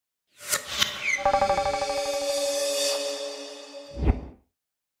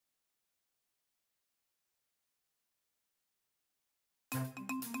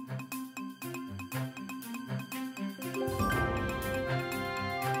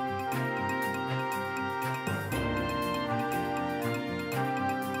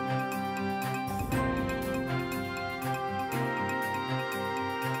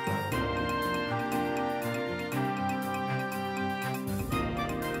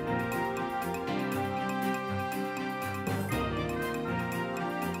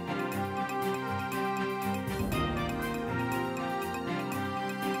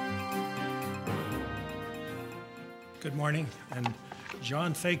Good morning. And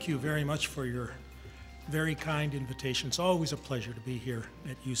John, thank you very much for your very kind invitation. It's always a pleasure to be here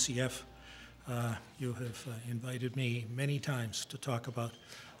at UCF. You have invited me many times to talk about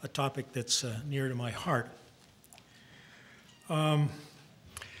a topic that's near to my heart.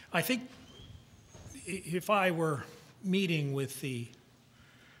 I think if I were meeting with the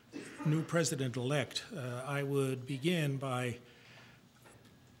new president-elect, I would begin by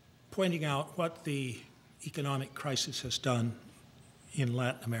pointing out what the economic crisis has done in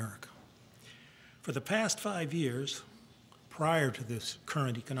Latin America. For the past 5 years, prior to this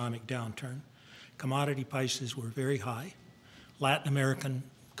current economic downturn, commodity prices were very high. Latin American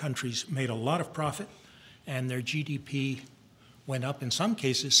countries made a lot of profit, and their GDP went up, in some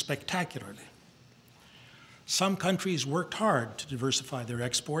cases, spectacularly. Some countries worked hard to diversify their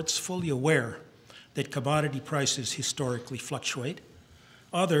exports, fully aware that commodity prices historically fluctuate.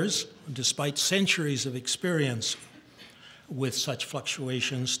 Others, despite centuries of experience with such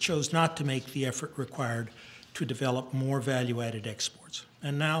fluctuations, chose not to make the effort required to develop more value-added exports.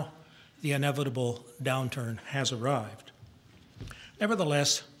 And now the inevitable downturn has arrived.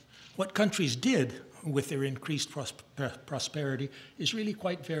 Nevertheless, what countries did with their increased prosperity is really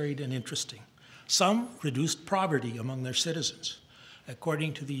quite varied and interesting. Some reduced poverty among their citizens.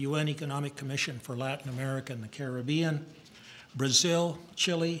 According to the UN Economic Commission for Latin America and the Caribbean, Brazil,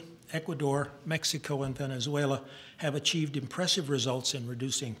 Chile, Ecuador, Mexico, and Venezuela have achieved impressive results in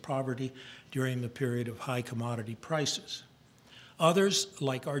reducing poverty during the period of high commodity prices. Others,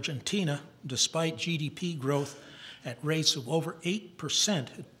 like Argentina, despite GDP growth at rates of over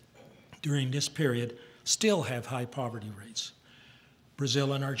 8% during this period, still have high poverty rates.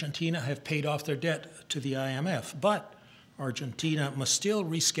 Brazil and Argentina have paid off their debt to the IMF, but Argentina must still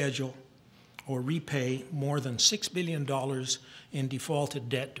reschedule or repay more than $6 billion in defaulted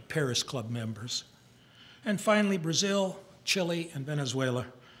debt to Paris Club members. And finally, Brazil, Chile, and Venezuela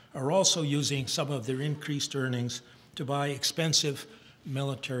are also using some of their increased earnings to buy expensive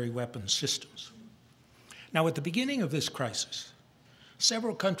military weapons systems. Now, at the beginning of this crisis,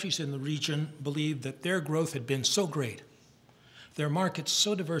 several countries in the region believed that their growth had been so great, their markets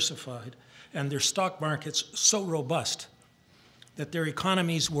so diversified, and their stock markets so robust that their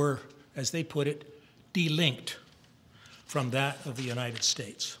economies were, as they put it, delinked from that of the United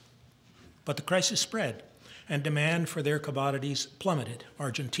States. But the crisis spread, and demand for their commodities plummeted.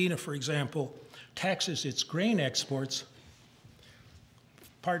 Argentina, for example, taxes its grain exports.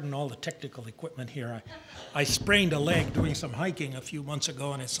 Pardon all the technical equipment here. I sprained a leg doing some hiking a few months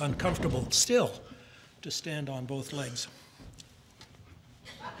ago, and it's uncomfortable still to stand on both legs.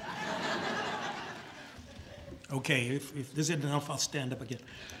 Okay, if this isn't enough, I'll stand up again.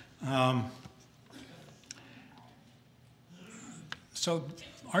 So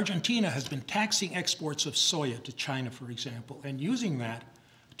Argentina has been taxing exports of soya to China, for example, and using that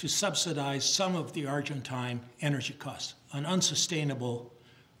to subsidize some of the Argentine energy costs, an unsustainable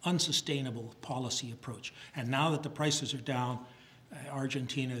policy approach. And now that the prices are down,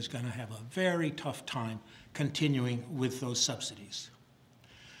 Argentina is going to have a very tough time continuing with those subsidies.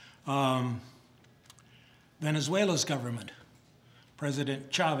 Venezuela's government,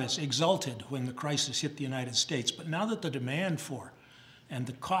 President Chavez, exulted when the crisis hit the United States, but now that the demand for and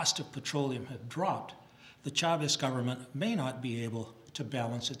the cost of petroleum have dropped, the Chavez government may not be able to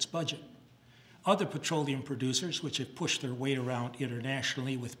balance its budget. Other petroleum producers, which have pushed their weight around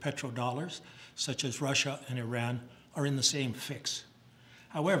internationally with petrodollars, such as Russia and Iran, are in the same fix.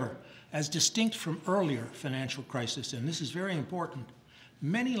 However, as distinct from earlier financial crises, and this is very important,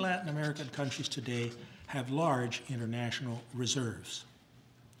 many Latin American countries today have large international reserves.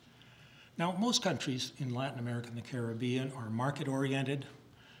 Now, most countries in Latin America and the Caribbean are market-oriented,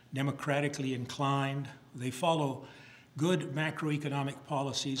 democratically inclined. They follow good macroeconomic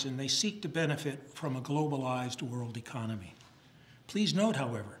policies, and they seek to benefit from a globalized world economy. Please note,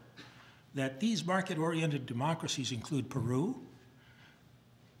 however, that these market-oriented democracies include Peru,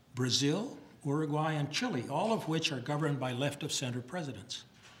 Brazil, Uruguay, and Chile, all of which are governed by left-of-center presidents.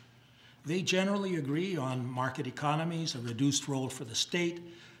 They generally agree on market economies, a reduced role for the state,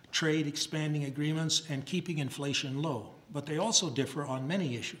 trade expanding agreements, and keeping inflation low. But they also differ on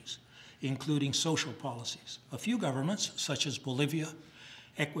many issues, including social policies. A few governments, such as Bolivia,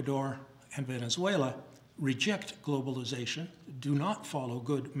 Ecuador, and Venezuela, reject globalization, do not follow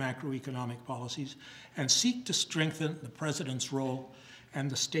good macroeconomic policies, and seek to strengthen the president's role and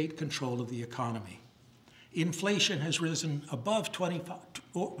the state control of the economy. Inflation has risen above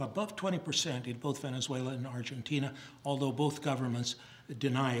 20% in both Venezuela and Argentina, although both governments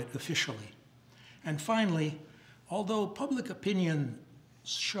deny it officially. And finally, although public opinion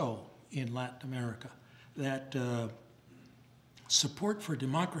show in Latin America that support for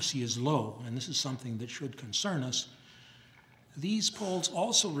democracy is low, and this is something that should concern us, these polls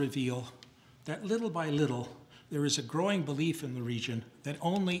also reveal that little by little, there is a growing belief in the region that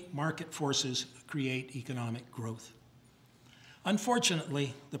only market forces create economic growth.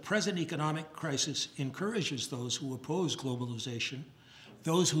 Unfortunately, the present economic crisis encourages those who oppose globalization,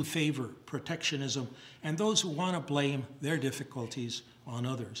 those who favor protectionism, and those who want to blame their difficulties on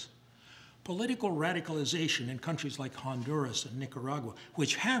others. Political radicalization in countries like Honduras and Nicaragua,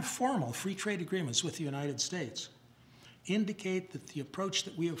 which have formal free trade agreements with the United States, indicate that the approach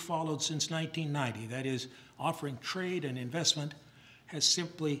that we have followed since 1990, that is, offering trade and investment, has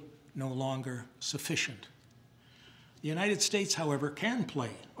simply no longer sufficient. The United States, however, can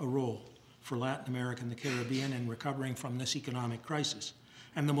play a role for Latin America and the Caribbean in recovering from this economic crisis.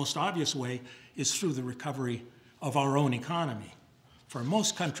 And the most obvious way is through the recovery of our own economy. For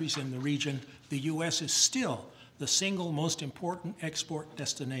most countries in the region, the U.S. is still the single most important export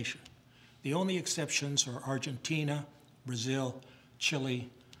destination. The only exceptions are Argentina, Brazil, Chile,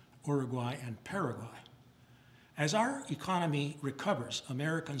 Uruguay, and Paraguay. As our economy recovers,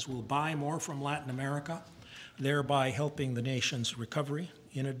 Americans will buy more from Latin America, thereby helping the nation's recovery.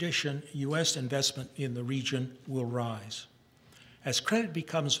 In addition, U.S. investment in the region will rise. As credit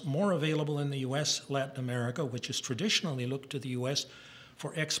becomes more available in the U.S., Latin America, which has traditionally looked to the U.S.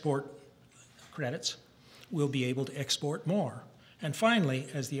 for export credits, will be able to export more. And finally,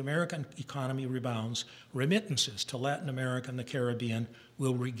 as the American economy rebounds, remittances to Latin America and the Caribbean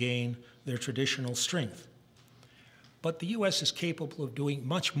will regain their traditional strength. But the U.S. is capable of doing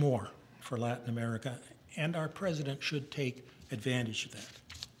much more for Latin America, and our president should take advantage of that.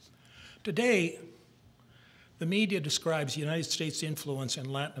 Today, the media describes the United States' influence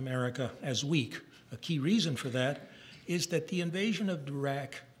in Latin America as weak. A key reason for that is that the invasion of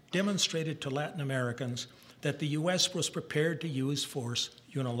Iraq demonstrated to Latin Americans that the U.S. was prepared to use force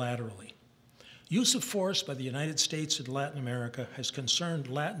unilaterally. Use of force by the United States in Latin America has concerned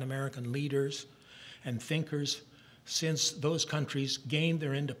Latin American leaders and thinkers since those countries gained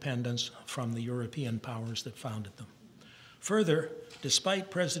their independence from the European powers that founded them. Further, despite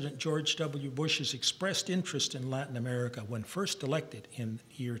President George W. Bush's expressed interest in Latin America when first elected in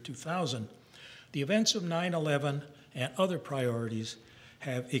the year 2000, the events of 9/11 and other priorities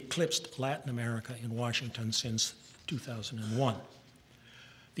have eclipsed Latin America in Washington since 2001.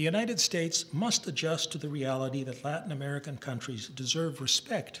 The United States must adjust to the reality that Latin American countries deserve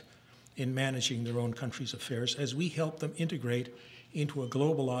respect in managing their own country's affairs as we help them integrate into a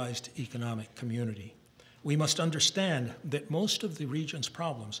globalized economic community. We must understand that most of the region's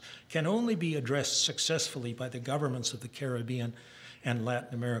problems can only be addressed successfully by the governments of the Caribbean and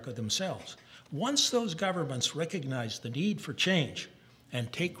Latin America themselves. Once those governments recognize the need for change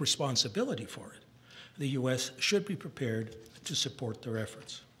and take responsibility for it, the U.S. should be prepared to support their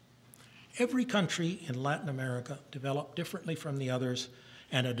efforts. Every country in Latin America developed differently from the others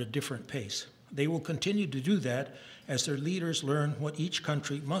and at a different pace. They will continue to do that as their leaders learn what each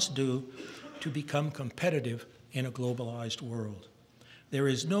country must do to become competitive in a globalized world. There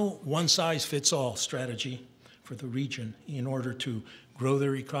is no one-size-fits-all strategy for the region in order to grow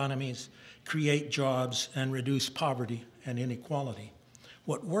their economies, create jobs, and reduce poverty and inequality.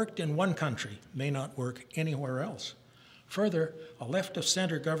 What worked in one country may not work anywhere else. Further, a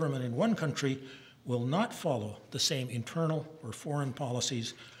left-of-center government in one country will not follow the same internal or foreign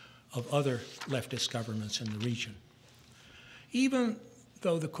policies of other leftist governments in the region. Even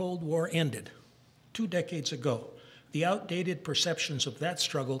though the Cold War ended 2 decades ago, the outdated perceptions of that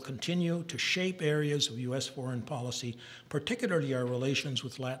struggle continue to shape areas of U.S. foreign policy, particularly our relations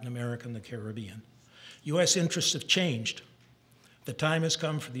with Latin America and the Caribbean. U.S. interests have changed. The time has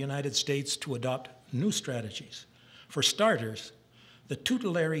come for the United States to adopt new strategies. For starters, the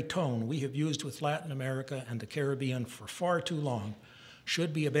tutelary tone we have used with Latin America and the Caribbean for far too long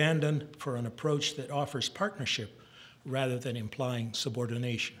should be abandoned for an approach that offers partnership rather than implying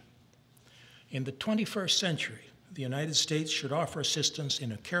subordination. In the 21st century, the United States should offer assistance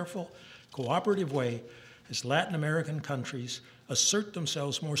in a careful, cooperative way as Latin American countries assert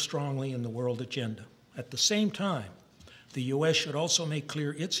themselves more strongly in the world agenda. At the same time, the U.S. should also make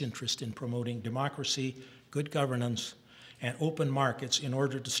clear its interest in promoting democracy, good governance, and open markets in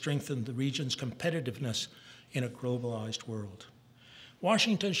order to strengthen the region's competitiveness in a globalized world.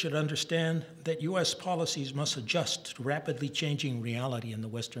 Washington should understand that U.S. policies must adjust to rapidly changing reality in the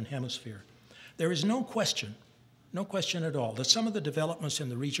Western Hemisphere. There is no question at all, that some of the developments in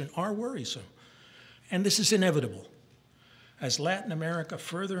the region are worrisome, and this is inevitable. As Latin America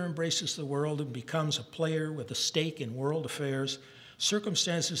further embraces the world and becomes a player with a stake in world affairs,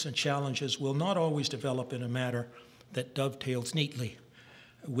 circumstances and challenges will not always develop in a manner that dovetails neatly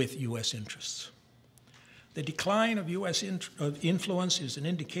with U.S. interests. The decline of U.S. influence is an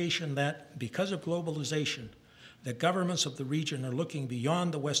indication that, because of globalization, the governments of the region are looking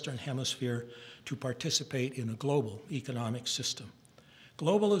beyond the Western Hemisphere to participate in a global economic system.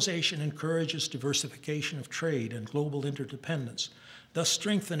 Globalization encourages diversification of trade and global interdependence, thus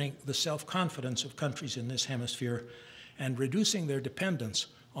strengthening the self-confidence of countries in this hemisphere and reducing their dependence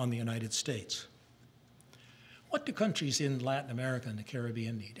on the United States. What do countries in Latin America and the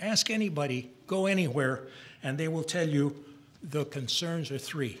Caribbean need? Ask anybody, go anywhere, and they will tell you the concerns are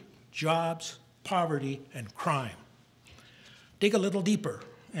three: jobs, poverty, and crime. Dig a little deeper,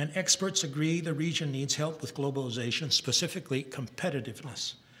 and experts agree the region needs help with globalization, specifically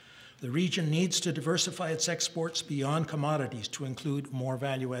competitiveness. The region needs to diversify its exports beyond commodities to include more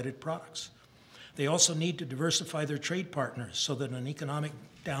value-added products. They also need to diversify their trade partners so that an economic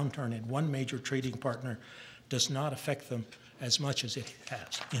downturn in one major trading partner does not affect them as much as it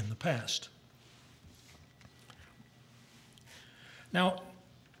has in the past. Now,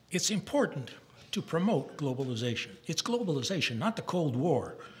 it's important to promote globalization. It's globalization, not the Cold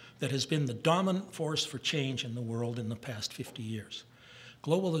War, that has been the dominant force for change in the world in the past 50 years.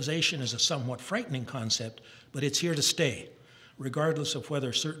 Globalization is a somewhat frightening concept, but it's here to stay, regardless of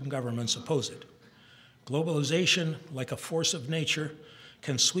whether certain governments oppose it. Globalization, like a force of nature,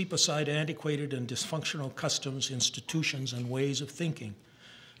 can sweep aside antiquated and dysfunctional customs, institutions, and ways of thinking.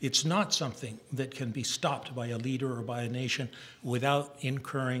 It's not something that can be stopped by a leader or by a nation without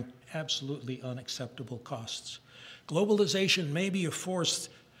incurring absolutely unacceptable costs. Globalization may be a force,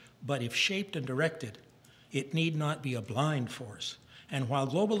 but if shaped and directed, it need not be a blind force. And while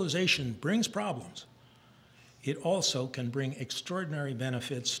globalization brings problems, it also can bring extraordinary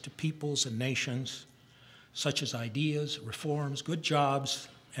benefits to peoples and nations, such as ideas, reforms, good jobs,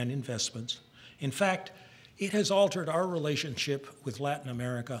 and investments. In fact, it has altered our relationship with Latin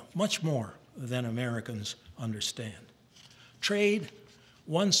America much more than Americans understand. Trade,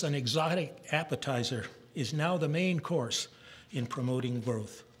 once an exotic appetizer, is now the main course in promoting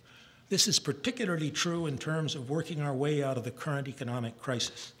growth. This is particularly true in terms of working our way out of the current economic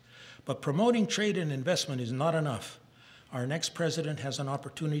crisis. But promoting trade and investment is not enough. Our next president has an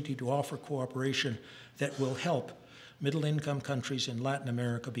opportunity to offer cooperation that will help middle-income countries in Latin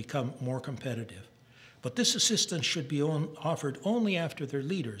America become more competitive. But this assistance should be offered only after their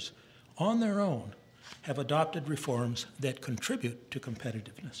leaders, on their own, have adopted reforms that contribute to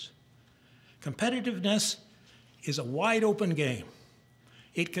competitiveness. Competitiveness is a wide-open game.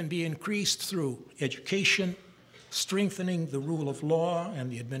 It can be increased through education, strengthening the rule of law and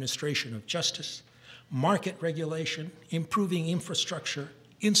the administration of justice, market regulation, improving infrastructure,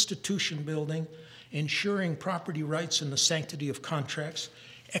 institution building, ensuring property rights and the sanctity of contracts,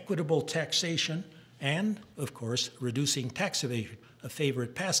 equitable taxation, and, of course, reducing tax evasion, a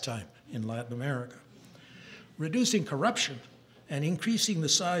favorite pastime in Latin America. Reducing corruption and increasing the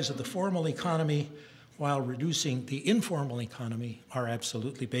size of the formal economy while reducing the informal economy are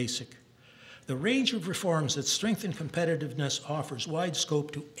absolutely basic. The range of reforms that strengthen competitiveness offers wide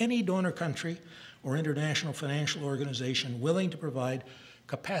scope to any donor country or international financial organization willing to provide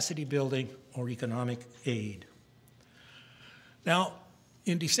capacity building or economic aid. Now,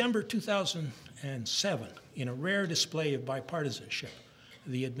 in December 2007, in a rare display of bipartisanship,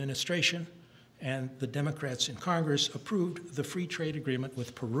 the administration and the Democrats in Congress approved the free trade agreement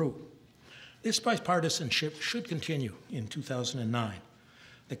with Peru. This bipartisanship should continue in 2009.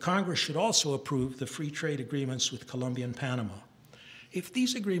 The Congress should also approve the free trade agreements with Colombia and Panama. If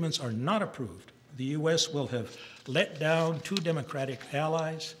these agreements are not approved, the U.S. will have let down two Democratic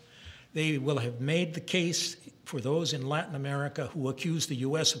allies. They will have made the case for those in Latin America who accuse the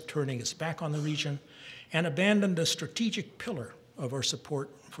U.S. of turning its back on the region and abandoned a strategic pillar of our support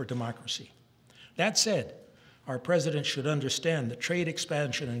for democracy. That said, our president should understand that trade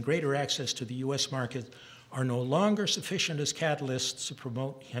expansion and greater access to the U.S. market are no longer sufficient as catalysts to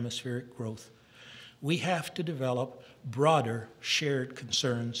promote hemispheric growth. We have to develop broader shared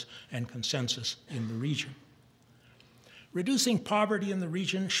concerns and consensus in the region. Reducing poverty in the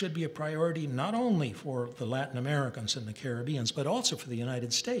region should be a priority not only for the Latin Americans and the Caribbeans, but also for the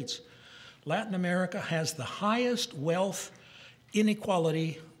United States. Latin America has the highest wealth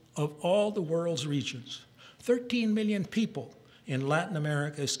inequality of all the world's regions. 13 million people in Latin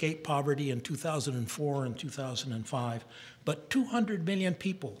America escaped poverty in 2004 and 2005, but 200 million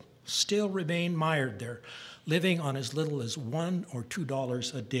people still remain mired there, living on as little as $1 or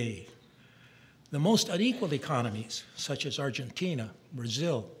 $2 a day. The most unequal economies, such as Argentina,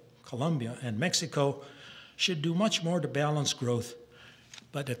 Brazil, Colombia, and Mexico, should do much more to balance growth,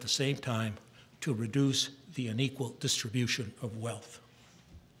 but at the same time, to reduce the unequal distribution of wealth.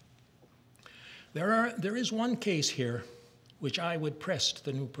 There is one case here which I would press to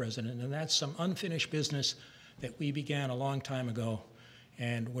the new president, and that's some unfinished business that we began a long time ago,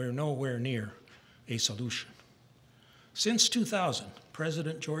 and we're nowhere near a solution. Since 2000,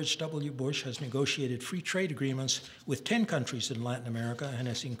 President George W. Bush has negotiated free trade agreements with 10 countries in Latin America and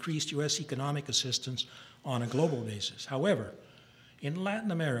has increased U.S. economic assistance on a global basis. However, in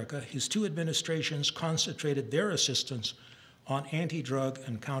Latin America, his two administrations concentrated their assistance on anti-drug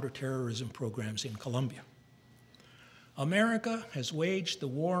and counterterrorism programs in Colombia. America has waged the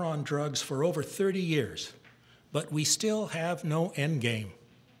war on drugs for over 30 years, but we still have no end game.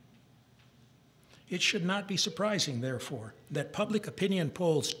 It should not be surprising, therefore, that public opinion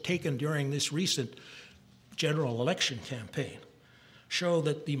polls taken during this recent general election campaign show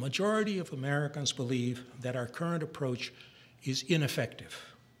that the majority of Americans believe that our current approach is ineffective.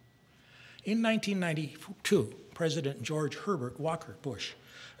 In 1992, President George Herbert Walker Bush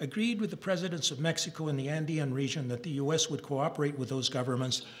agreed with the presidents of Mexico and the Andean region that the U.S. would cooperate with those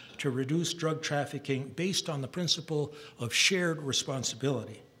governments to reduce drug trafficking based on the principle of shared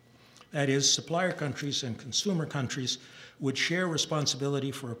responsibility. That is, supplier countries and consumer countries would share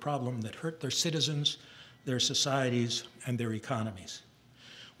responsibility for a problem that hurt their citizens, their societies, and their economies.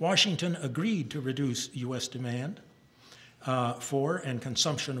 Washington agreed to reduce U.S. demand for and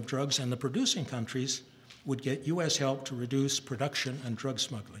consumption of drugs, and the producing countries would get U.S. help to reduce production and drug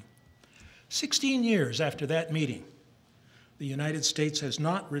smuggling. 16 years after that meeting, the United States has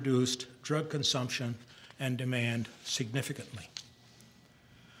not reduced drug consumption and demand significantly.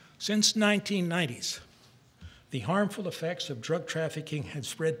 Since 1990s, the harmful effects of drug trafficking have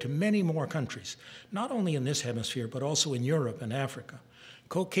spread to many more countries, not only in this hemisphere, but also in Europe and Africa.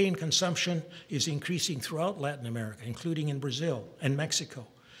 Cocaine consumption is increasing throughout Latin America, including in Brazil and Mexico.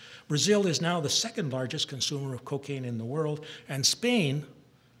 Brazil is now the second largest consumer of cocaine in the world, and Spain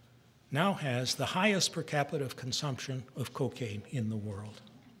now has the highest per capita consumption of cocaine in the world.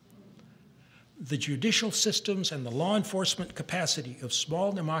 The judicial systems and the law enforcement capacity of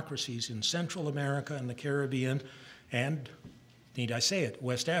small democracies in Central America and the Caribbean, and, need I say it,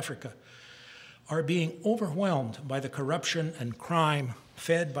 West Africa, are being overwhelmed by the corruption and crime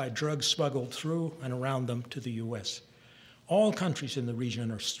fed by drugs smuggled through and around them to the U.S. All countries in the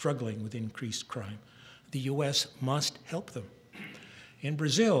region are struggling with increased crime. The U.S. must help them. In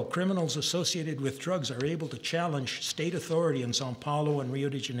Brazil, criminals associated with drugs are able to challenge state authority in Sao Paulo and Rio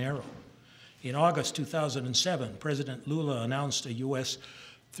de Janeiro. In August 2007, President Lula announced a U.S.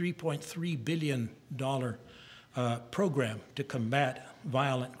 $3.3 billion program to combat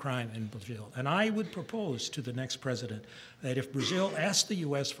violent crime in Brazil. And I would propose to the next president that if Brazil asks the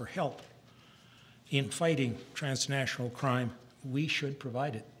U.S. for help in fighting transnational crime, we should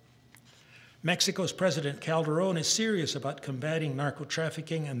provide it. Mexico's President Calderon is serious about combating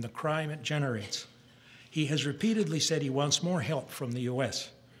narco-trafficking and the crime it generates. He has repeatedly said he wants more help from the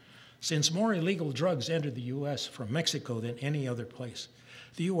U.S. Since more illegal drugs entered the U.S. from Mexico than any other place,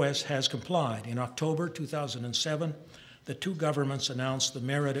 the U.S. has complied. In October 2007, the two governments announced the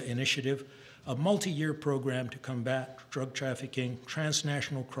Merida Initiative, a multi-year program to combat drug trafficking,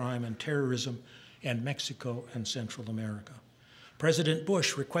 transnational crime, and terrorism in Mexico and Central America. President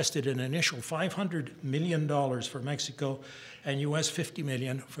Bush requested an initial $500 million for Mexico and U.S. $50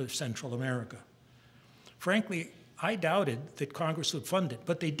 million for Central America. Frankly, I doubted that Congress would fund it,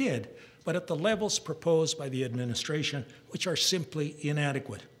 but they did, but at the levels proposed by the administration, which are simply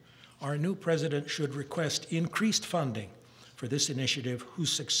inadequate. Our new president should request increased funding for this initiative,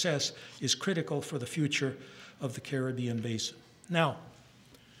 whose success is critical for the future of the Caribbean basin. Now,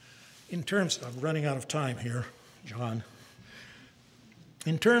 in terms of running out of time here, John,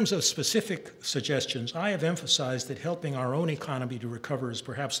 in terms of specific suggestions, I have emphasized that helping our own economy to recover is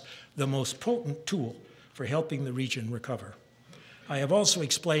perhaps the most potent tool for helping the region recover. I have also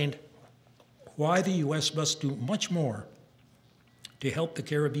explained why the U.S. must do much more to help the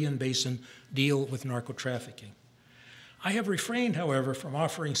Caribbean basin deal with narco-trafficking. I have refrained, however, from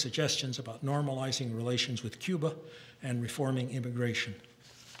offering suggestions about normalizing relations with Cuba and reforming immigration.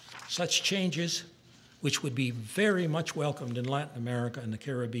 Such changes, which would be very much welcomed in Latin America and the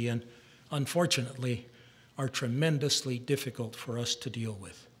Caribbean, unfortunately, are tremendously difficult for us to deal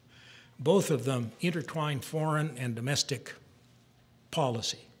with. Both of them intertwine foreign and domestic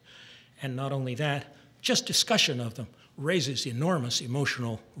policy. And not only that, just discussion of them raises enormous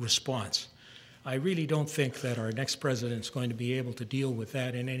emotional response. I really don't think that our next president is going to be able to deal with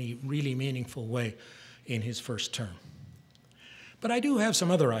that in any really meaningful way in his first term. But I do have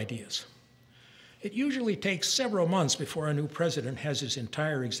some other ideas. It usually takes several months before a new president has his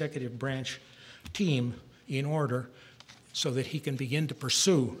entire executive branch team in order so that he can begin to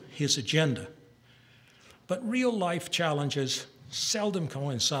pursue his agenda. But real-life challenges seldom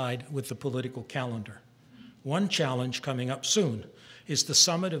coincide with the political calendar. One challenge coming up soon is the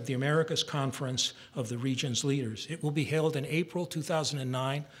Summit of the Americas Conference of the Region's Leaders. It will be held in April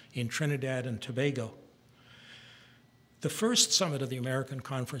 2009 in Trinidad and Tobago. The first Summit of the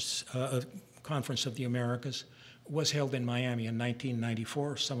Conference of the Americas was held in Miami in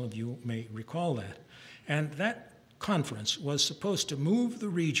 1994. Some of you may recall that. And that conference was supposed to move the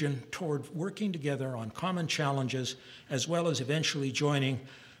region toward working together on common challenges, as well as eventually joining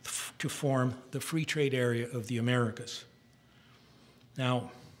to form the free trade area of the Americas.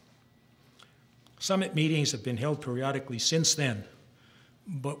 Now, summit meetings have been held periodically since then,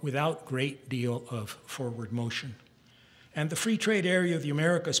 but without great deal of forward motion. And the free trade area of the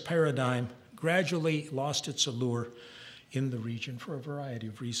Americas paradigm gradually lost its allure in the region for a variety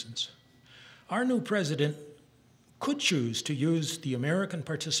of reasons. Our new president could choose to use the American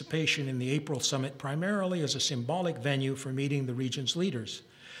participation in the April summit primarily as a symbolic venue for meeting the region's leaders.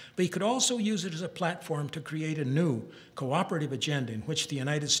 But he could also use it as a platform to create a new cooperative agenda in which the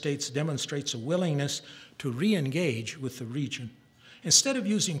United States demonstrates a willingness to re-engage with the region. Instead of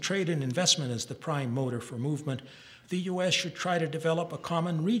using trade and investment as the prime motor for movement, the U.S. should try to develop a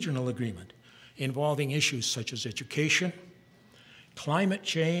common regional agreement involving issues such as education, climate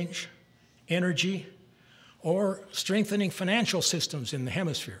change, energy, or strengthening financial systems in the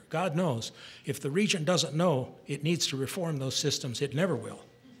hemisphere. God knows, if the region doesn't know it needs to reform those systems, it never will.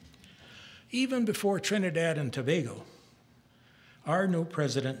 Even before Trinidad and Tobago, our new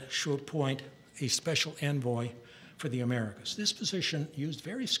president should appoint a special envoy for the Americas. This position, used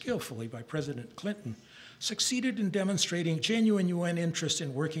very skillfully by President Clinton, succeeded in demonstrating genuine UN interest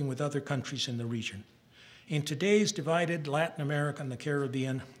in working with other countries in the region. In today's divided Latin America and the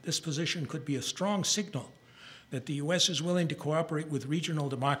Caribbean, this position could be a strong signal that the U.S. is willing to cooperate with regional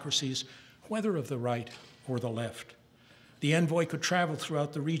democracies, whether of the right or the left. The envoy could travel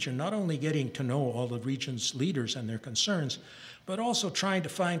throughout the region, not only getting to know all the region's leaders and their concerns, but also trying to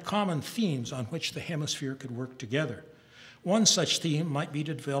find common themes on which the hemisphere could work together. One such theme might be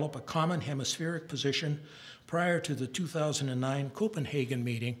to develop a common hemispheric position prior to the 2009 Copenhagen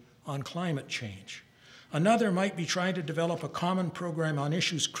meeting on climate change. Another might be trying to develop a common program on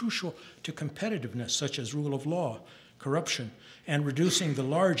issues crucial to competitiveness, such as rule of law, corruption, and reducing the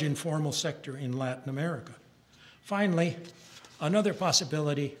large informal sector in Latin America. Finally, another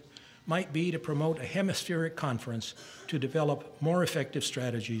possibility might be to promote a hemispheric conference to develop more effective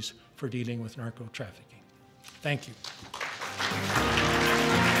strategies for dealing with narco-trafficking. Thank you.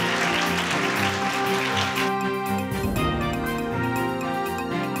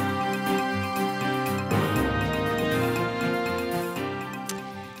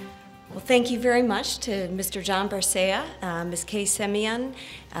 Thank you very much to Mr. John Barcea, Ms. Kay Semyon,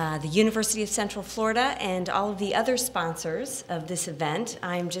 the University of Central Florida, and all of the other sponsors of this event.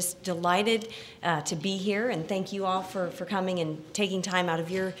 I'm just delighted to be here, and thank you all for coming and taking time out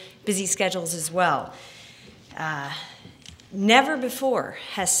of your busy schedules as well. Never before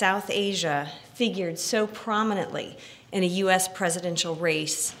has South Asia figured so prominently in a U.S. presidential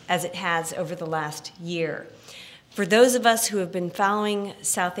race as it has over the last year. For those of us who have been following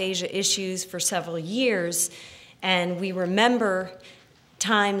South Asia issues for several years, and we remember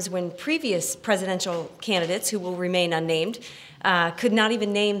times when previous presidential candidates, who will remain unnamed, could not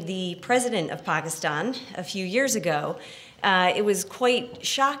even name the president of Pakistan a few years ago, it was quite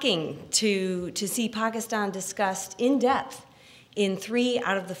shocking to see Pakistan discussed in depth in 3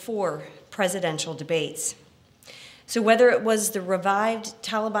 out of the 4 presidential debates. So whether it was the revived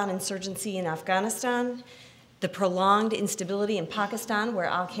Taliban insurgency in Afghanistan, the prolonged instability in Pakistan, where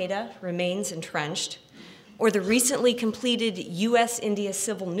al-Qaeda remains entrenched, or the recently completed U.S.-India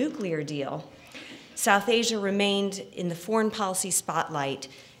civil nuclear deal, South Asia remained in the foreign policy spotlight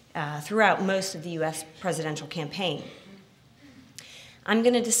throughout most of the U.S. presidential campaign. I'm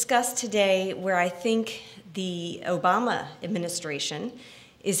going to discuss today where I think the Obama administration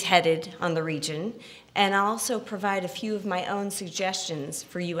is headed on the region, and I'll also provide a few of my own suggestions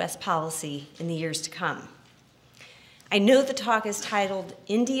for U.S. policy in the years to come. I know the talk is titled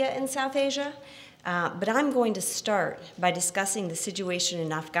India in South Asia, but I'm going to start by discussing the situation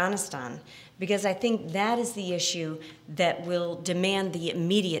in Afghanistan because I think that is the issue that will demand the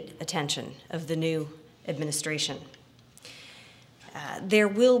immediate attention of the new administration. There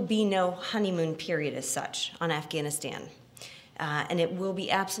will be no honeymoon period as such on Afghanistan, and it will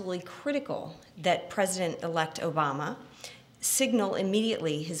be absolutely critical that President-elect Obama signal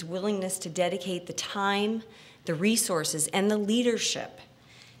immediately his willingness to dedicate the time, the resources, and the leadership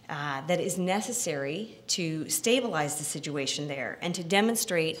that is necessary to stabilize the situation there and to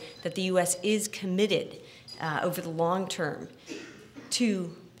demonstrate that the U.S. is committed over the long term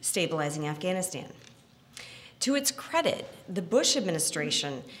to stabilizing Afghanistan. To its credit, the Bush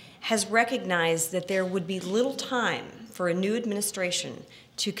administration has recognized that there would be little time for a new administration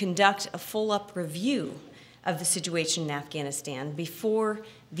to conduct a full-up review of the situation in Afghanistan before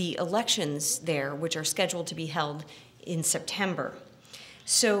the elections there, which are scheduled to be held in September.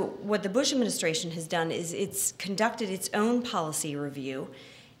 So what the Bush administration has done is it's conducted its own policy review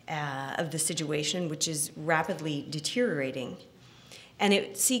of the situation, which is rapidly deteriorating. And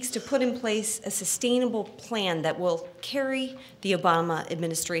it seeks to put in place a sustainable plan that will carry the Obama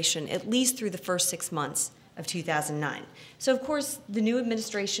administration at least through the first 6 months of 2009. So, of course, the new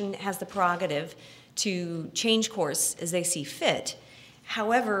administration has the prerogative to change course as they see fit.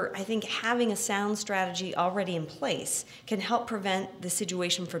 However, I think having a sound strategy already in place can help prevent the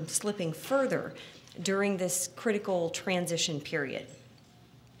situation from slipping further during this critical transition period.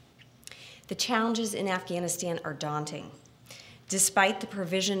 The challenges in Afghanistan are daunting. Despite the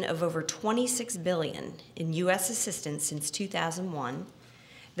provision of over $26 billion in U.S. assistance since 2001,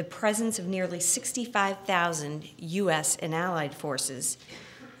 the presence of nearly 65,000 U.S. and allied forces,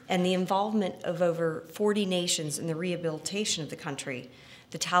 and the involvement of over 40 nations in the rehabilitation of the country,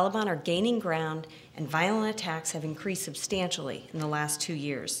 the Taliban are gaining ground and violent attacks have increased substantially in the last 2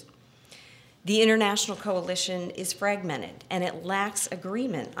 years. The international coalition is fragmented and it lacks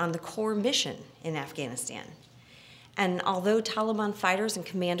agreement on the core mission in Afghanistan. And although Taliban fighters and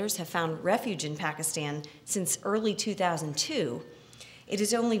commanders have found refuge in Pakistan since early 2002, it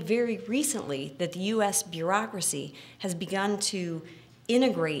is only very recently that the U.S. bureaucracy has begun to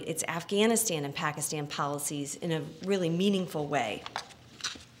integrate its Afghanistan and Pakistan policies in a really meaningful way.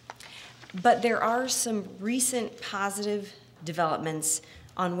 But there are some recent positive developments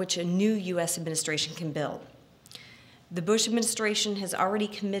on which a new U.S. administration can build. The Bush administration has already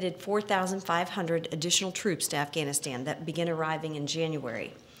committed 4,500 additional troops to Afghanistan that begin arriving in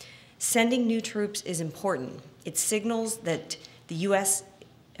January. Sending new troops is important. It signals that the U.S.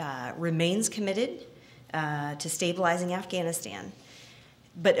 Remains committed to stabilizing Afghanistan.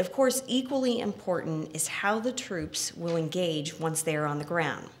 But of course, equally important is how the troops will engage once they are on the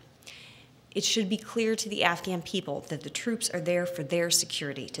ground. It should be clear to the Afghan people that the troops are there for their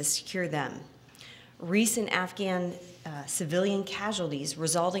security, to secure them. Recent Afghan civilian casualties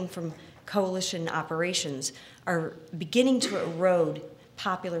resulting from coalition operations are beginning to erode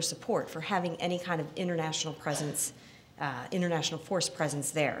popular support for having any kind of international presence, international force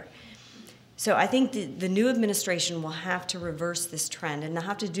presence there. So I think the new administration will have to reverse this trend, and they'll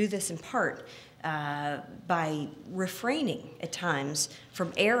have to do this in part by refraining at times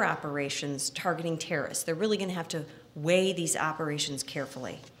from air operations targeting terrorists. They're really going to have to weigh these operations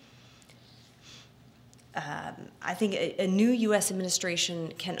carefully. I think a new U.S.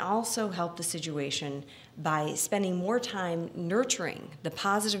 administration can also help the situation by spending more time nurturing the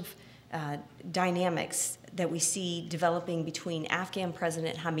positive dynamics that we see developing between Afghan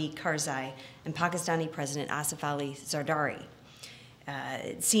President Hamid Karzai and Pakistani President Asif Ali Zardari.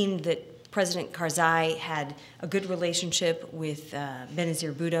 It seemed that President Karzai had a good relationship with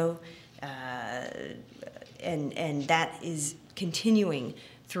Benazir Bhutto, and that is continuing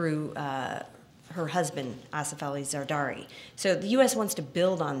through her husband, Asif Ali Zardari. So the U.S. wants to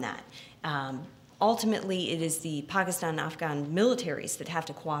build on that. Ultimately, it is the Pakistan and Afghan militaries that have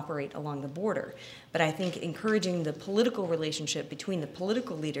to cooperate along the border. But I think encouraging the political relationship between the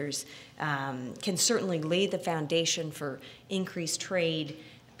political leaders can certainly lay the foundation for increased trade,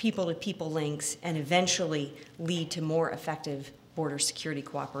 people-to-people links, and eventually lead to more effective border security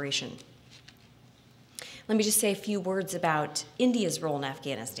cooperation. Let me just say a few words about India's role in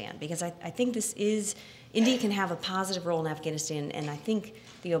Afghanistan, because I think India can have a positive role in Afghanistan, and I think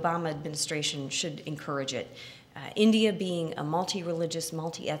the Obama administration should encourage it. India, being a multi-religious,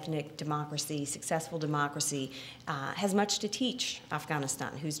 multi-ethnic democracy, successful democracy, has much to teach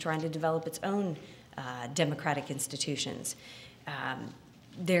Afghanistan, who's trying to develop its own democratic institutions.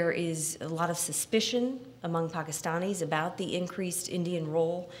 There is a lot of suspicion among Pakistanis about the increased Indian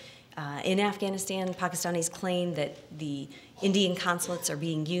role in Afghanistan. Pakistanis claim that the Indian consulates are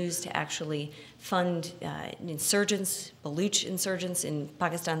being used to actually fund insurgents, Baluch insurgents in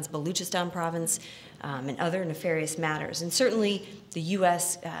Pakistan's Baluchistan province, and other nefarious matters. And certainly the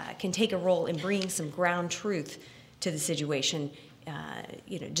U.S. Can take a role in bringing some ground truth to the situation,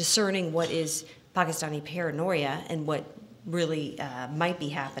 discerning what is Pakistani paranoia and what really might be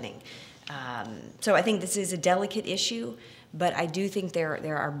happening. So I think this is a delicate issue, but I do think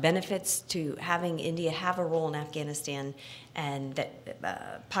there are benefits to having India have a role in Afghanistan, and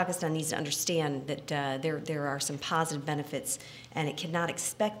that Pakistan needs to understand that there are some positive benefits, and it cannot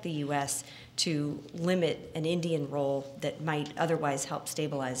expect the U.S. to limit an Indian role that might otherwise help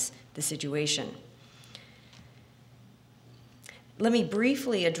stabilize the situation. Let me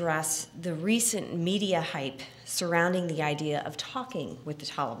briefly address the recent media hype surrounding the idea of talking with the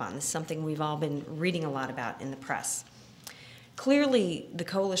Taliban. This is something we've all been reading a lot about in the press. Clearly, the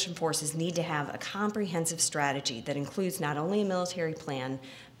coalition forces need to have a comprehensive strategy that includes not only a military plan,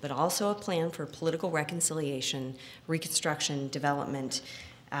 but also a plan for political reconciliation, reconstruction, development.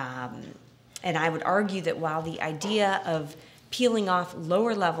 And I would argue that while the idea of peeling off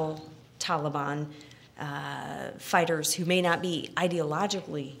lower-level Taliban fighters who may not be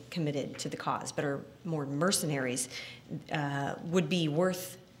ideologically committed to the cause but are more mercenaries would be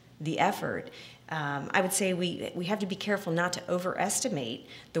worth the effort, I would say we have to be careful not to overestimate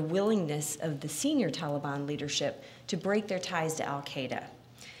the willingness of the senior Taliban leadership to break their ties to al-Qaeda.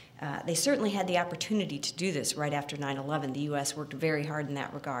 They certainly had the opportunity to do this right after 9/11. The U.S. worked very hard in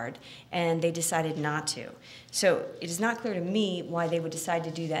that regard, and they decided not to. So it is not clear to me why they would decide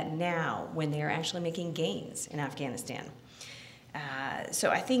to do that now when they are actually making gains in Afghanistan. So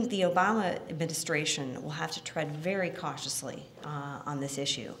I think the Obama administration will have to tread very cautiously on this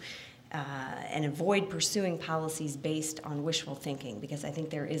issue and avoid pursuing policies based on wishful thinking, because I think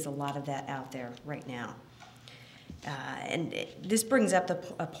there is a lot of that out there right now. And this brings up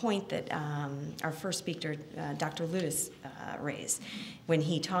a point that our first speaker, Dr. Ludis, raised when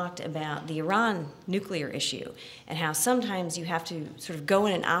he talked about the Iran nuclear issue and how sometimes you have to sort of go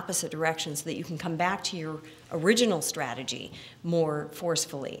in an opposite direction so that you can come back to your original strategy more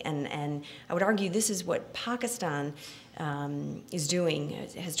forcefully. And I would argue this is what Pakistan is doing,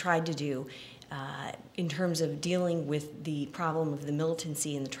 has tried to do, in terms of dealing with the problem of the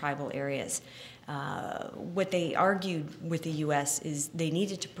militancy in the tribal areas. What they argued with the U.S. is they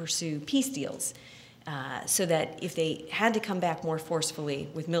needed to pursue peace deals so that if they had to come back more forcefully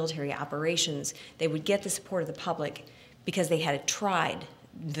with military operations, they would get the support of the public because they had tried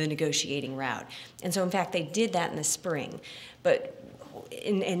the negotiating route. And so, in fact, they did that in the spring.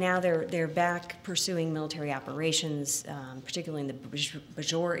 And now they're back pursuing military operations, particularly in the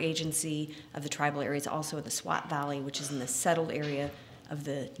Bajor agency of the tribal areas, also in the Swat Valley, which is in the settled area of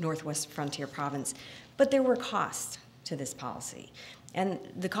the Northwest Frontier Province. But there were costs to this policy, and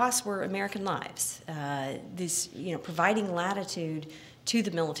the costs were American lives. Providing latitude to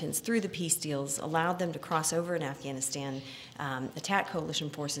the militants through the peace deals allowed them to cross over in Afghanistan, attack coalition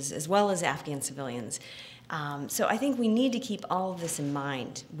forces as well as Afghan civilians. So I think we need to keep all of this in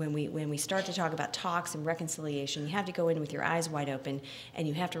mind when we start to talk about talks and reconciliation. You have to go in with your eyes wide open, and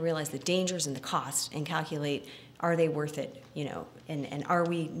you have to realize the dangers and the costs and calculate, are they worth it, and are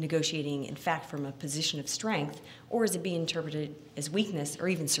we negotiating, in fact, from a position of strength, or is it being interpreted as weakness or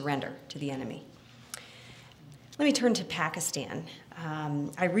even surrender to the enemy? Let me turn to Pakistan.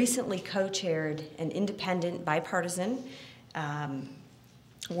 I recently co-chaired an independent, bipartisan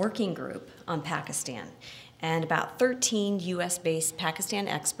working group on Pakistan, and about 13 U.S.-based Pakistan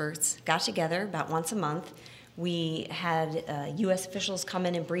experts got together about once a month. We had U.S. officials come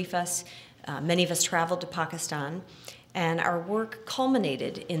in and brief us. Many of us traveled to Pakistan, and our work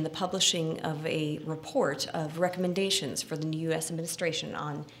culminated in the publishing of a report of recommendations for the new U.S. administration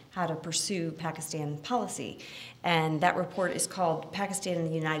on how to pursue Pakistan policy. And that report is called Pakistan and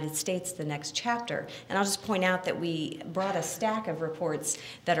the United States, the Next Chapter. And I'll just point out that we brought a stack of reports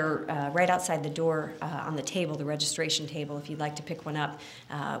that are right outside the door on the table, the registration table, if you'd like to pick one up.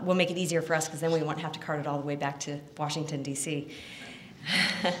 We'll make it easier for us because then we won't have to cart it all the way back to Washington, D.C.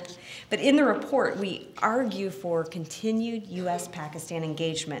 But in the report, we argue for continued U.S.-Pakistan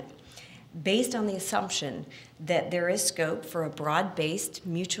engagement based on the assumption that there is scope for a broad-based,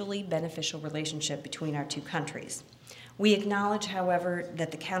 mutually beneficial relationship between our two countries. We acknowledge, however,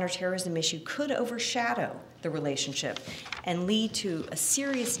 that the counterterrorism issue could overshadow the relationship and lead to a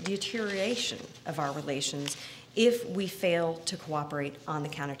serious deterioration of our relations if we fail to cooperate on the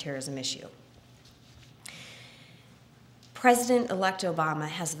counterterrorism issue. President-elect Obama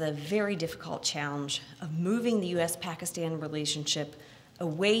has the very difficult challenge of moving the U.S.-Pakistan relationship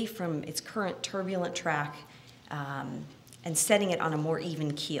away from its current turbulent track and setting it on a more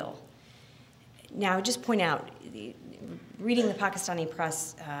even keel. Now, I would just point out, reading the Pakistani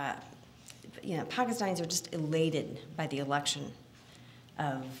press, Pakistanis are just elated by the election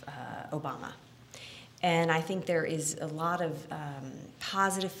of Obama. And I think there is a lot of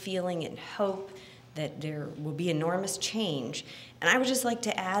positive feeling and hope that there will be enormous change. And I would just like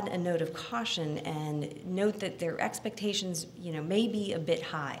to add a note of caution and note that their expectations, may be a bit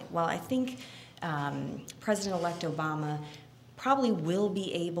high. While I think President-elect Obama probably will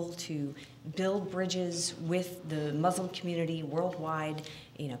be able to build bridges with the Muslim community worldwide,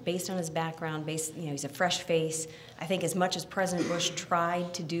 based on his background, he's a fresh face. I think as much as President Bush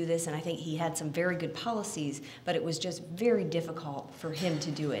tried to do this, and I think he had some very good policies, but it was just very difficult for him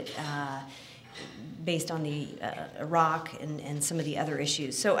to do it based on the Iraq and some of the other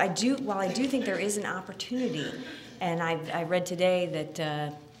issues. So while I do think there is an opportunity, and I read today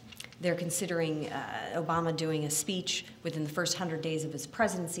that they're considering Obama doing a speech within the first 100 days of his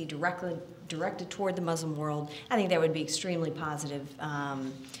presidency directed toward the Muslim world. I think that would be extremely positive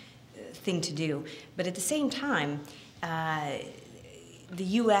thing to do. But at the same time, the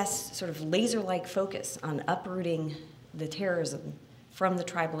U.S. sort of laser-like focus on uprooting the terrorism from the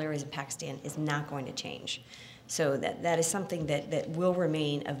tribal areas of Pakistan is not going to change. So that is something that will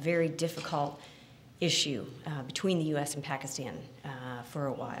remain a very difficult issue between the U.S. and Pakistan for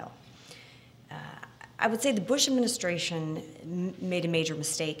a while. I would say the Bush administration made a major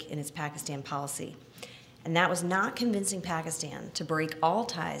mistake in its Pakistan policy, and that was not convincing Pakistan to break all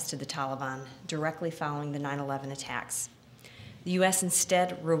ties to the Taliban directly following the 9/11 attacks. The U.S.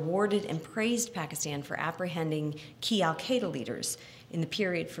 instead rewarded and praised Pakistan for apprehending key al-Qaeda leaders in the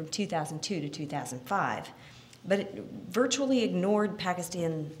period from 2002 to 2005, but it virtually ignored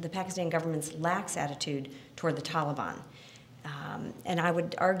the Pakistan government's lax attitude toward the Taliban. And I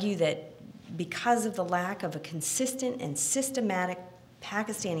would argue that because of the lack of a consistent and systematic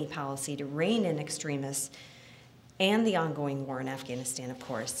Pakistani policy to rein in extremists and the ongoing war in Afghanistan, of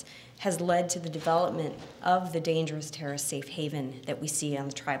course, has led to the development of the dangerous terrorist safe haven that we see on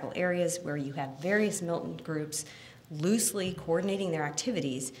the tribal areas, where you have various militant groups loosely coordinating their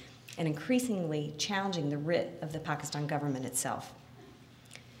activities and increasingly challenging the writ of the Pakistan government itself.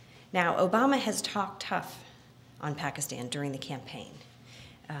 Now, Obama has talked tough on Pakistan during the campaign.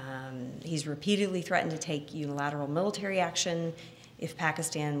 He's repeatedly threatened to take unilateral military action if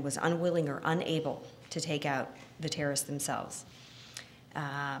Pakistan was unwilling or unable to take out the terrorists themselves.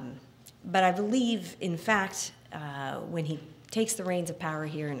 But I believe, in fact, when he takes the reins of power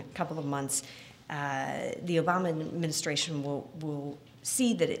here in a couple of months, the Obama administration will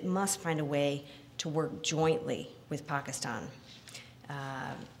see that it must find a way to work jointly with Pakistan.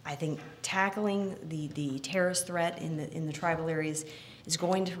 I think tackling the terrorist threat in the tribal areas is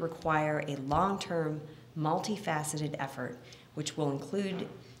going to require a long-term, multifaceted effort, which will include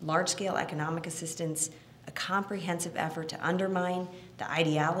large-scale economic assistance, a comprehensive effort to undermine the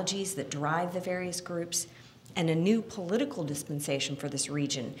ideologies that drive the various groups, and a new political dispensation for this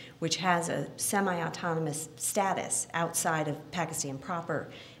region, which has a semi-autonomous status outside of Pakistan proper.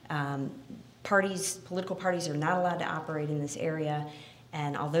 Political parties are not allowed to operate in this area,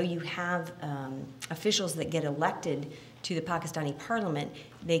 and although you have officials that get elected to the Pakistani parliament,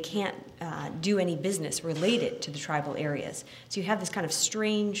 they can't do any business related to the tribal areas. So you have this kind of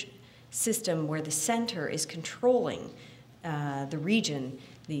strange system where the center is controlling the region,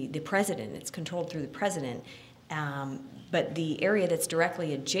 the president. It's controlled through the president. But the area that's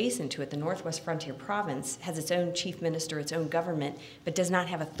directly adjacent to it, the Northwest Frontier Province, has its own chief minister, its own government, but does not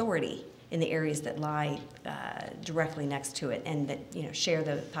have authority in the areas that lie directly next to it and that share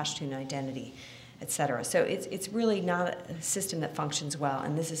the Pashtun identity, et cetera. So it's really not a system that functions well,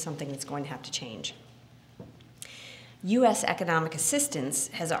 and this is something that's going to have to change. U.S. economic assistance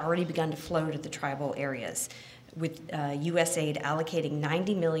has already begun to flow to the tribal areas, with U.S. aid allocating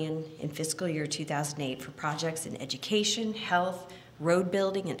 $90 million in fiscal year 2008 for projects in education, health, road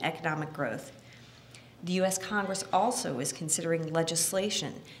building, and economic growth. The U.S. Congress also is considering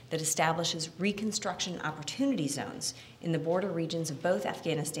legislation that establishes reconstruction opportunity zones in the border regions of both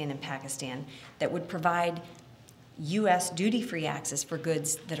Afghanistan and Pakistan that would provide U.S. duty-free access for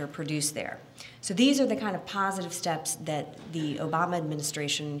goods that are produced there. So these are the kind of positive steps that the Obama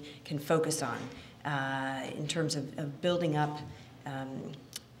administration can focus on in terms of building up a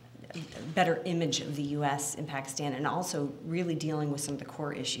better image of the U.S. in Pakistan and also really dealing with some of the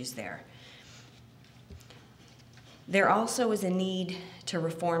core issues there. There also is a need to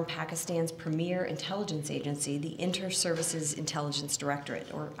reform Pakistan's premier intelligence agency, the Inter-Services Intelligence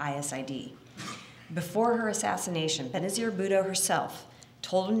Directorate, or ISID. Before her assassination, Benazir Bhutto herself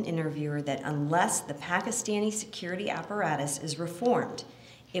told an interviewer that unless the Pakistani security apparatus is reformed,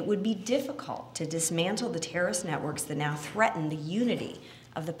 it would be difficult to dismantle the terrorist networks that now threaten the unity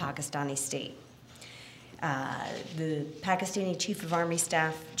of the Pakistani state. The Pakistani Chief of Army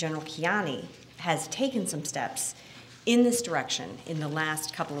Staff, General Kiani, has taken some steps in this direction in the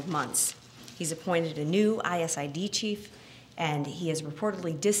last couple of months. He's appointed a new ISID chief, and he has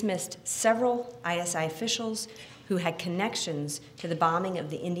reportedly dismissed several ISI officials who had connections to the bombing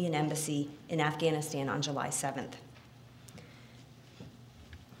of the Indian embassy in Afghanistan on July 7th.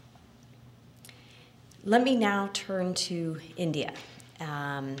 Let me now turn to India.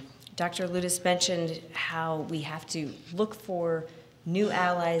 Dr. Ludis mentioned how we have to look for new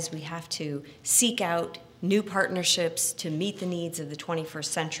allies, we have to seek out new partnerships to meet the needs of the 21st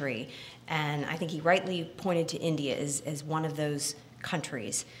century. And I think he rightly pointed to India as one of those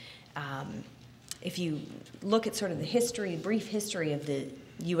countries. If you look at sort of the history, brief history of the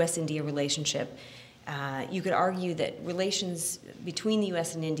U.S.-India relationship, you could argue that relations between the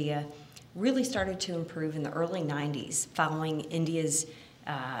U.S. and India really started to improve in the early 90s following India's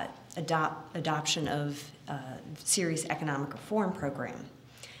adoption of a serious economic reform program.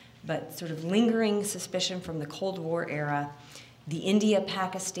 But sort of lingering suspicion from the Cold War era, the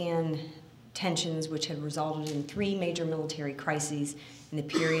India-Pakistan tensions, which had resulted in 3 major military crises in the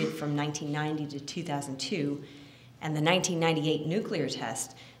period from 1990 to 2002, and the 1998 nuclear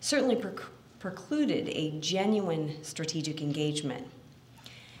test, certainly precluded a genuine strategic engagement.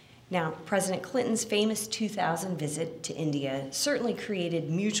 Now, President Clinton's famous 2000 visit to India certainly created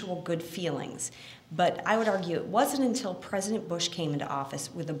mutual good feelings, but I would argue it wasn't until President Bush came into office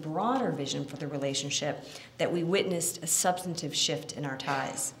with a broader vision for the relationship that we witnessed a substantive shift in our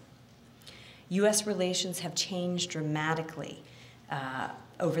ties. U.S. relations have changed dramatically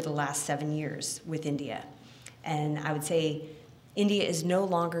over the last 7 years with India, and I would say India is no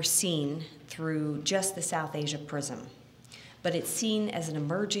longer seen through just the South Asia prism, but it's seen as an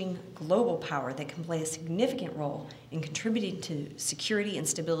emerging global power that can play a significant role in contributing to security and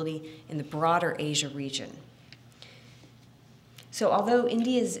stability in the broader Asia region. So although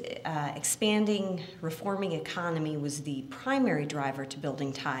India's expanding, reforming economy was the primary driver to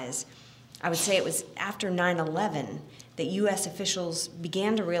building ties, I would say it was after 9/11 that U.S. officials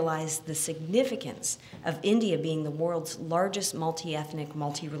began to realize the significance of India being the world's largest multi-ethnic,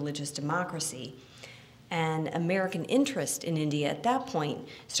 multi-religious democracy. And American interest in India at that point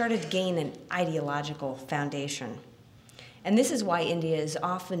started to gain an ideological foundation. And this is why India is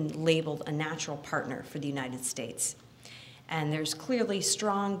often labeled a natural partner for the United States. And there's clearly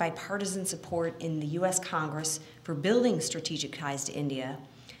strong bipartisan support in the U.S. Congress for building strategic ties to India.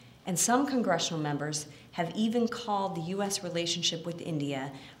 And some congressional members have even called the U.S. relationship with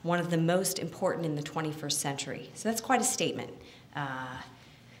India one of the most important in the 21st century. So that's quite a statement,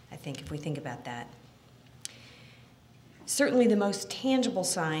 I think, if we think about that. Certainly the most tangible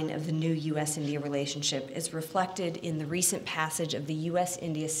sign of the new U.S.-India relationship is reflected in the recent passage of the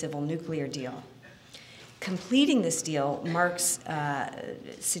U.S.-India civil nuclear deal. Completing this deal marks a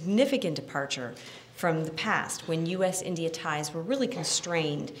significant departure from the past, when U.S.-India ties were really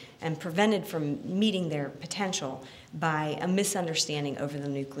constrained and prevented from meeting their potential by a misunderstanding over the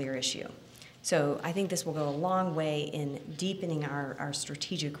nuclear issue. So I think this will go a long way in deepening our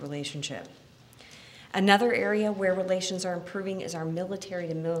strategic relationship. Another area where relations are improving is our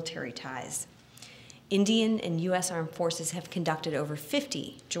military-to-military ties. Indian and U.S. armed forces have conducted over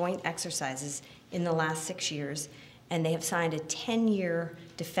 50 joint exercises in the last 6 years, and they have signed a 10-year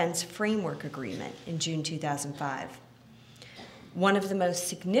defense framework agreement in June 2005. One of the most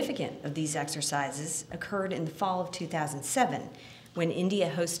significant of these exercises occurred in the fall of 2007, when India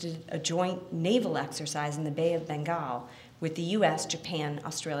hosted a joint naval exercise in the Bay of Bengal with the U.S., Japan,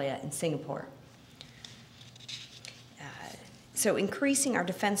 Australia, and Singapore. So increasing our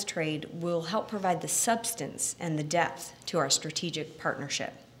defense trade will help provide the substance and the depth to our strategic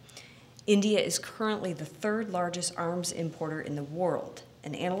partnership. India is currently the 3rd largest arms importer in the world,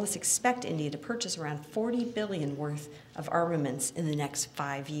 and analysts expect India to purchase around $40 billion worth of armaments in the next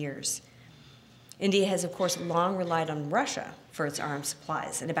 5 years. India has, of course, long relied on Russia for its arms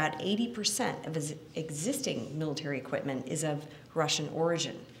supplies, and about 80% of its existing military equipment is of Russian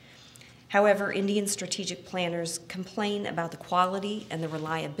origin. However, Indian strategic planners complain about the quality and the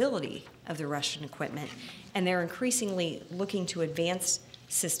reliability of the Russian equipment, and they're increasingly looking to advance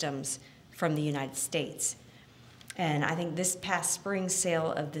systems from the United States. And I think this past spring's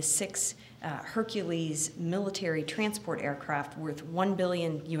sale of the 6 Hercules military transport aircraft worth $1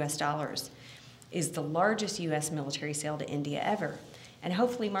 billion is the largest U.S. military sale to India ever, and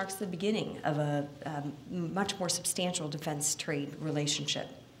hopefully marks the beginning of a much more substantial defense trade relationship.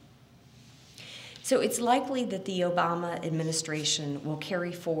 So it's likely that the Obama administration will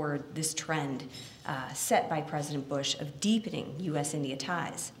carry forward this trend set by President Bush of deepening U.S.-India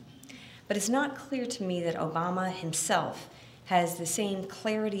ties. But it's not clear to me that Obama himself has the same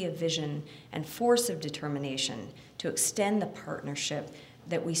clarity of vision and force of determination to extend the partnership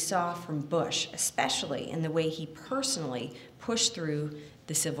that we saw from Bush, especially in the way he personally pushed through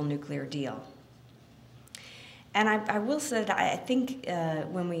the civil nuclear deal. And I will say that I think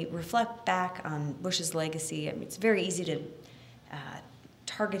when we reflect back on Bush's legacy, I mean, it's very easy to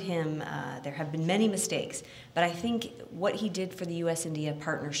target him. There have been many mistakes, but I think what he did for the U.S.-India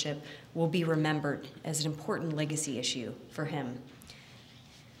partnership will be remembered as an important legacy issue for him.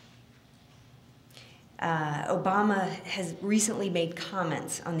 Obama has recently made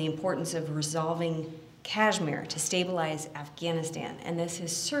comments on the importance of resolving Kashmir to stabilize Afghanistan, and this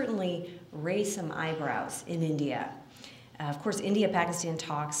has certainly raised some eyebrows in India. Of course, India-Pakistan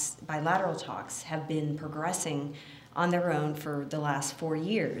talks, bilateral talks, have been progressing on their own for the last 4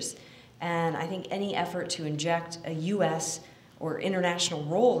 years, and I think any effort to inject a U.S. or international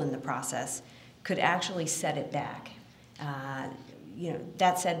role in the process could actually set it back.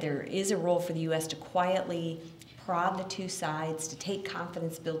 That said, there is a role for the U.S. to quietly prod the two sides, to take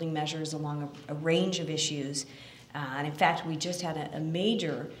confidence-building measures along a range of issues. And in fact, we just had a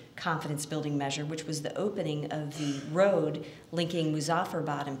major confidence-building measure, which was the opening of the road linking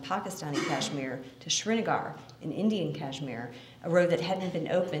Muzaffarabad in Pakistani Kashmir to Srinagar in Indian Kashmir, a road that hadn't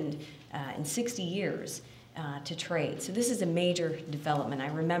been opened in 60 years to trade. So this is a major development. I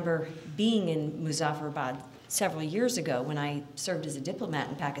remember being in Muzaffarabad several years ago when I served as a diplomat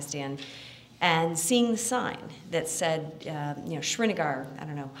in Pakistan, and seeing the sign that said, Srinagar, I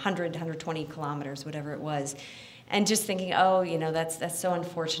don't know, 100, 120 kilometers, whatever it was, and just thinking, oh, that's so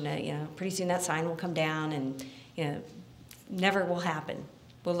unfortunate. Pretty soon that sign will come down, and never will happen.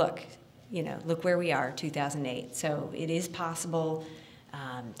 Well, look where we are, 2008. So it is possible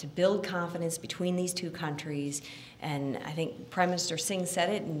to build confidence between these two countries, and I think Prime Minister Singh said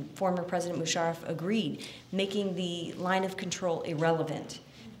it, and former President Musharraf agreed, making the line of control irrelevant.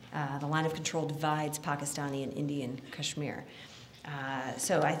 The line of control divides Pakistani and Indian Kashmir.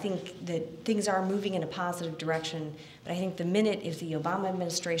 So I think that things are moving in a positive direction, but I think the minute if the Obama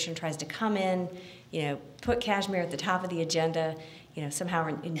administration tries to come in, put Kashmir at the top of the agenda,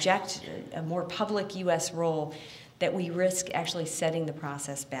 somehow inject a more public U.S. role, that we risk actually setting the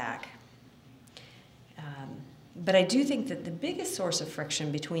process back. But I do think that the biggest source of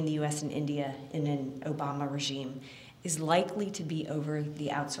friction between the U.S. and India in an Obama regime is likely to be over the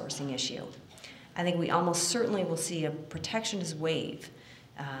outsourcing issue. I think we almost certainly will see a protectionist wave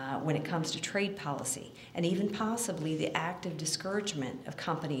when it comes to trade policy, and even possibly the active discouragement of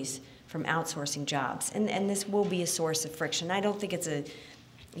companies from outsourcing jobs. And this will be a source of friction. I don't think it's a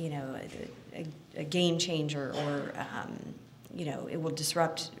game changer, or it will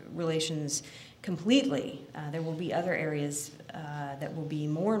disrupt relations completely. There will be other areas that will be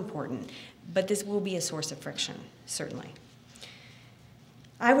more important, but this will be a source of friction, certainly.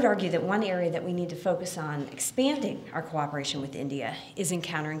 I would argue that one area that we need to focus on expanding our cooperation with India is in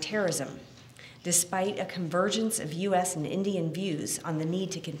countering terrorism. Despite a convergence of U.S. and Indian views on the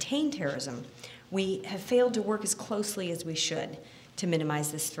need to contain terrorism, we have failed to work as closely as we should to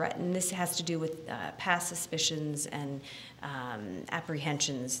minimize this threat, and this has to do with past suspicions and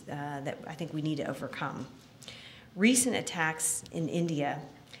apprehensions that I think we need to overcome. Recent attacks in India,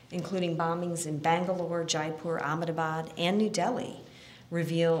 including bombings in Bangalore, Jaipur, Ahmedabad, and New Delhi,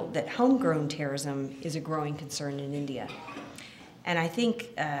 reveal that homegrown terrorism is a growing concern in India. And I think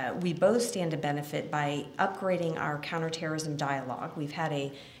we both stand to benefit by upgrading our counterterrorism dialogue. We've had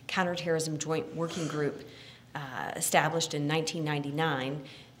a counterterrorism joint working group established in 1999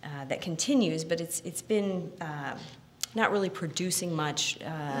 that continues, but it's been not really producing much,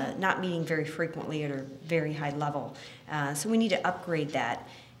 not meeting very frequently at a very high level. So we need to upgrade that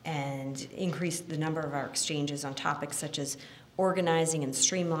and increase the number of our exchanges on topics such as organizing and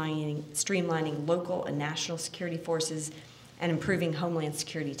streamlining local and national security forces, and improving homeland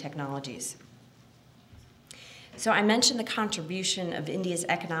security technologies. So I mentioned the contribution of India's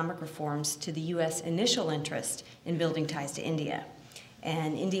economic reforms to the U.S. initial interest in building ties to India.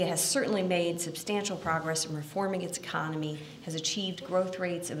 And India has certainly made substantial progress in reforming its economy, has achieved growth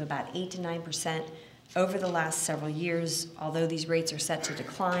rates of about 8 to 9% over the last several years, although these rates are set to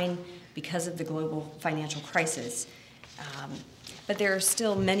decline because of the global financial crisis. But there are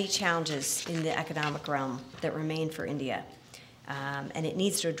still many challenges in the economic realm that remain for India. And it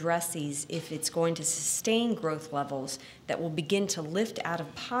needs to address these if it's going to sustain growth levels that will begin to lift out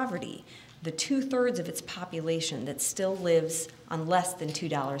of poverty the 2/3 of its population that still lives on less than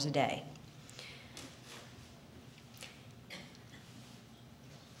 $2 a day.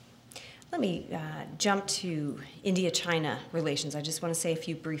 Let me jump to India-China relations. I just want to say a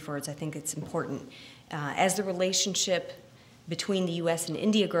few brief words. I think it's important. As the relationship between the U.S. and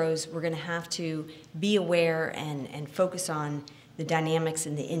India grows, we're going to have to be aware and focus on the dynamics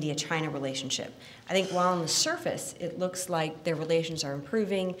in the India-China relationship. I think while on the surface, it looks like their relations are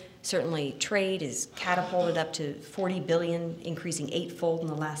improving. Certainly trade is catapulted up to $40 billion, increasing 8-fold in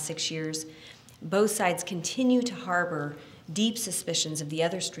the last 6 years. Both sides continue to harbor deep suspicions of the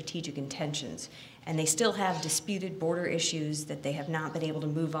other strategic intentions, and they still have disputed border issues that they have not been able to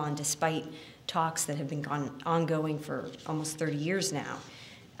move on despite talks that have been ongoing for almost 30 years now.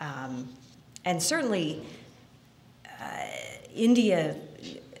 And certainly, India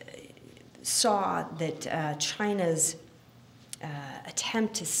saw that China's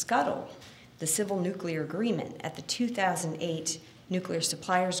attempt to scuttle the civil nuclear agreement at the 2008 Nuclear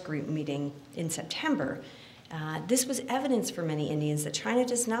Suppliers Group meeting in September. This was evidence for many Indians that China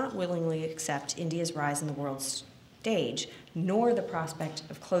does not willingly accept India's rise in the world stage, nor the prospect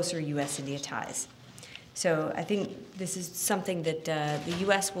of closer U.S.-India ties. So I think this is something that the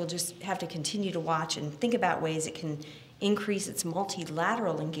U.S. will just have to continue to watch and think about ways it can increase its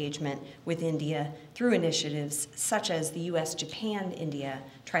multilateral engagement with India through initiatives such as the U.S.-Japan-India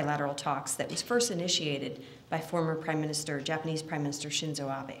trilateral talks that was first initiated by former Japanese Prime Minister Shinzo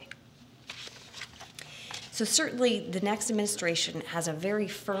Abe. So certainly the next administration has a very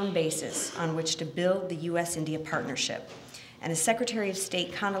firm basis on which to build the U.S.-India partnership. And as Secretary of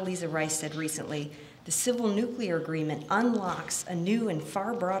State Condoleezza Rice said recently, the civil nuclear agreement unlocks a new and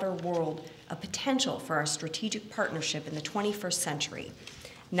far broader world of potential for our strategic partnership in the 21st century,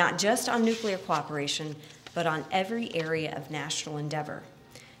 not just on nuclear cooperation, but on every area of national endeavor.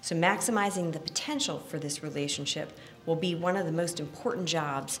 So maximizing the potential for this relationship will be one of the most important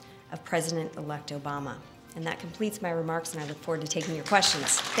jobs of President-elect Obama. And that completes my remarks, and I look forward to taking your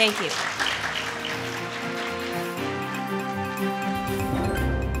questions. Thank you.